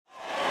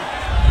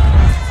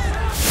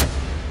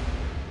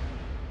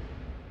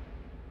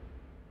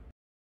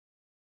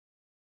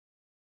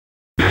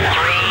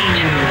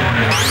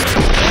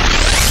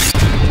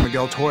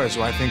Miguel Torres,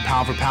 who I think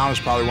pound for pound is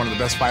probably one of the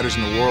best fighters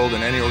in the world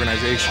in any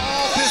organization.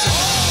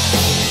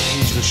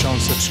 He's just shown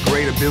such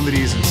great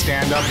abilities in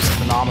stand-up. He's a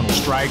phenomenal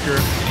striker.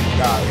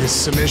 His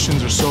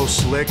submissions are so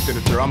slick that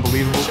they're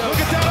unbelievable. Look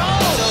at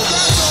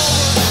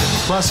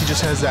that! Plus, he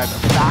just has that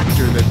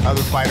factor that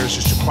other fighters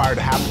just require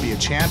to have to be a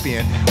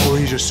champion, where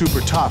he's just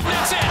super tough.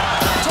 That's it!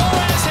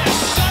 Torres has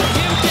shut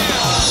him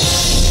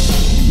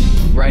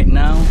down! Right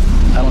now,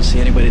 I don't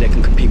see anybody that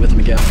can compete with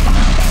Miguel.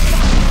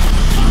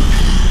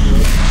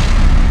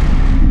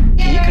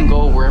 He can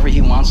go wherever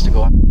he wants to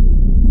go.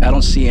 I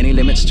don't see any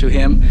limits to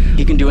him.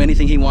 He can do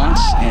anything he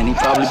wants, and he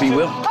probably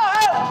will.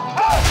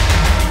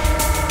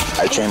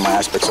 I train my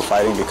aspects of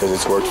fighting because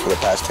it's worked for the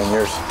past 10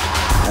 years.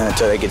 And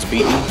until that gets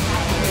beaten,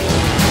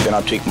 then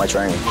I'll tweak my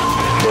training.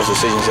 Those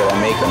decisions that I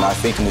make are not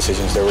thinking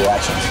decisions, they're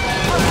reactions.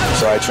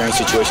 So I train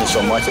situations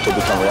so much that they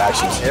become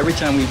reactions. Every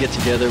time we get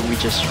together, we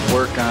just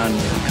work on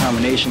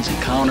combinations and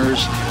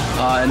counters.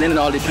 And then it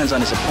all depends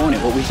on his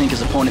opponent, what we think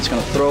his opponent's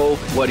going to throw,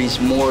 what he's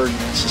more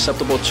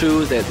susceptible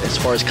to, that as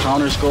far as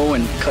counters go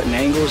and cutting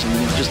angles and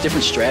just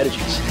different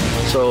strategies.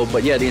 So,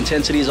 but yeah, the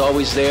intensity is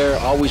always there,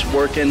 always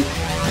working,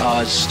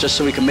 just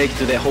so we can make it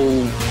through that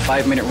whole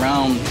 5-minute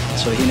round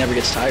so he never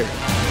gets tired.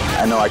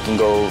 I know I can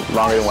go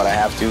longer than what I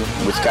have to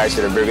with guys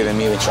that are bigger than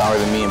me and stronger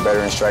than me and better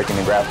in striking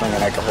and grappling,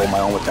 and I can hold my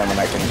own with them, and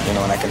I can,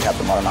 and I can tap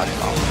them out and knock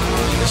them out.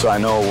 So I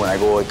know when I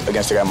go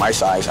against a guy my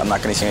size, I'm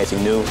not going to see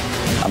anything new.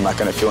 I'm not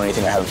going to feel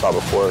anything I haven't felt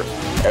before.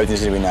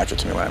 Everything's going to be natural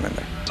to me when I'm in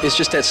there. It's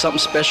just that something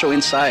special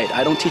inside.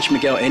 I don't teach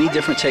Miguel any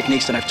different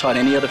techniques than I've taught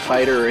any other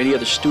fighter or any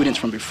other students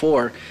from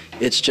before.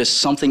 It's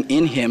just something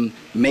in him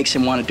makes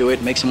him want to do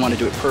it, makes him want to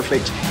do it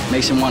perfect,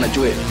 makes him want to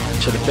do it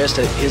to the best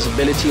of his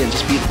ability and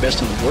just be the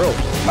best in the world.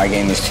 My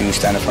game is to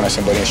stand in front of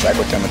somebody and strike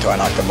with them until I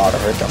knock them out or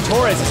hurt them.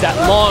 Torres is that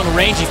long,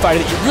 rangy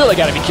fighter that you really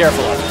got to be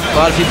careful of. A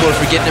lot of people are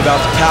forgetting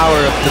about the power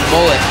of the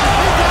mullet.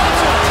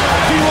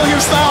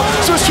 Williams style,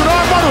 switch to an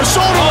arm bar to a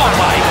shoulder lock.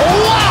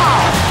 Oh,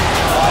 wow!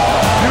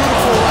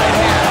 Beautiful right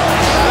hand.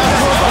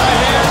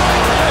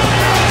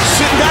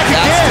 Sitting back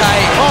That's again.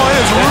 tight. Oh, it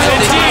is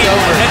real tight.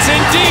 That's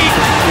in deep.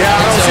 Yeah,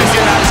 I don't see him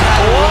getting out of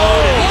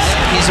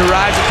He's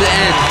arrived at the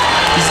end.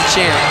 He's the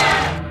champ.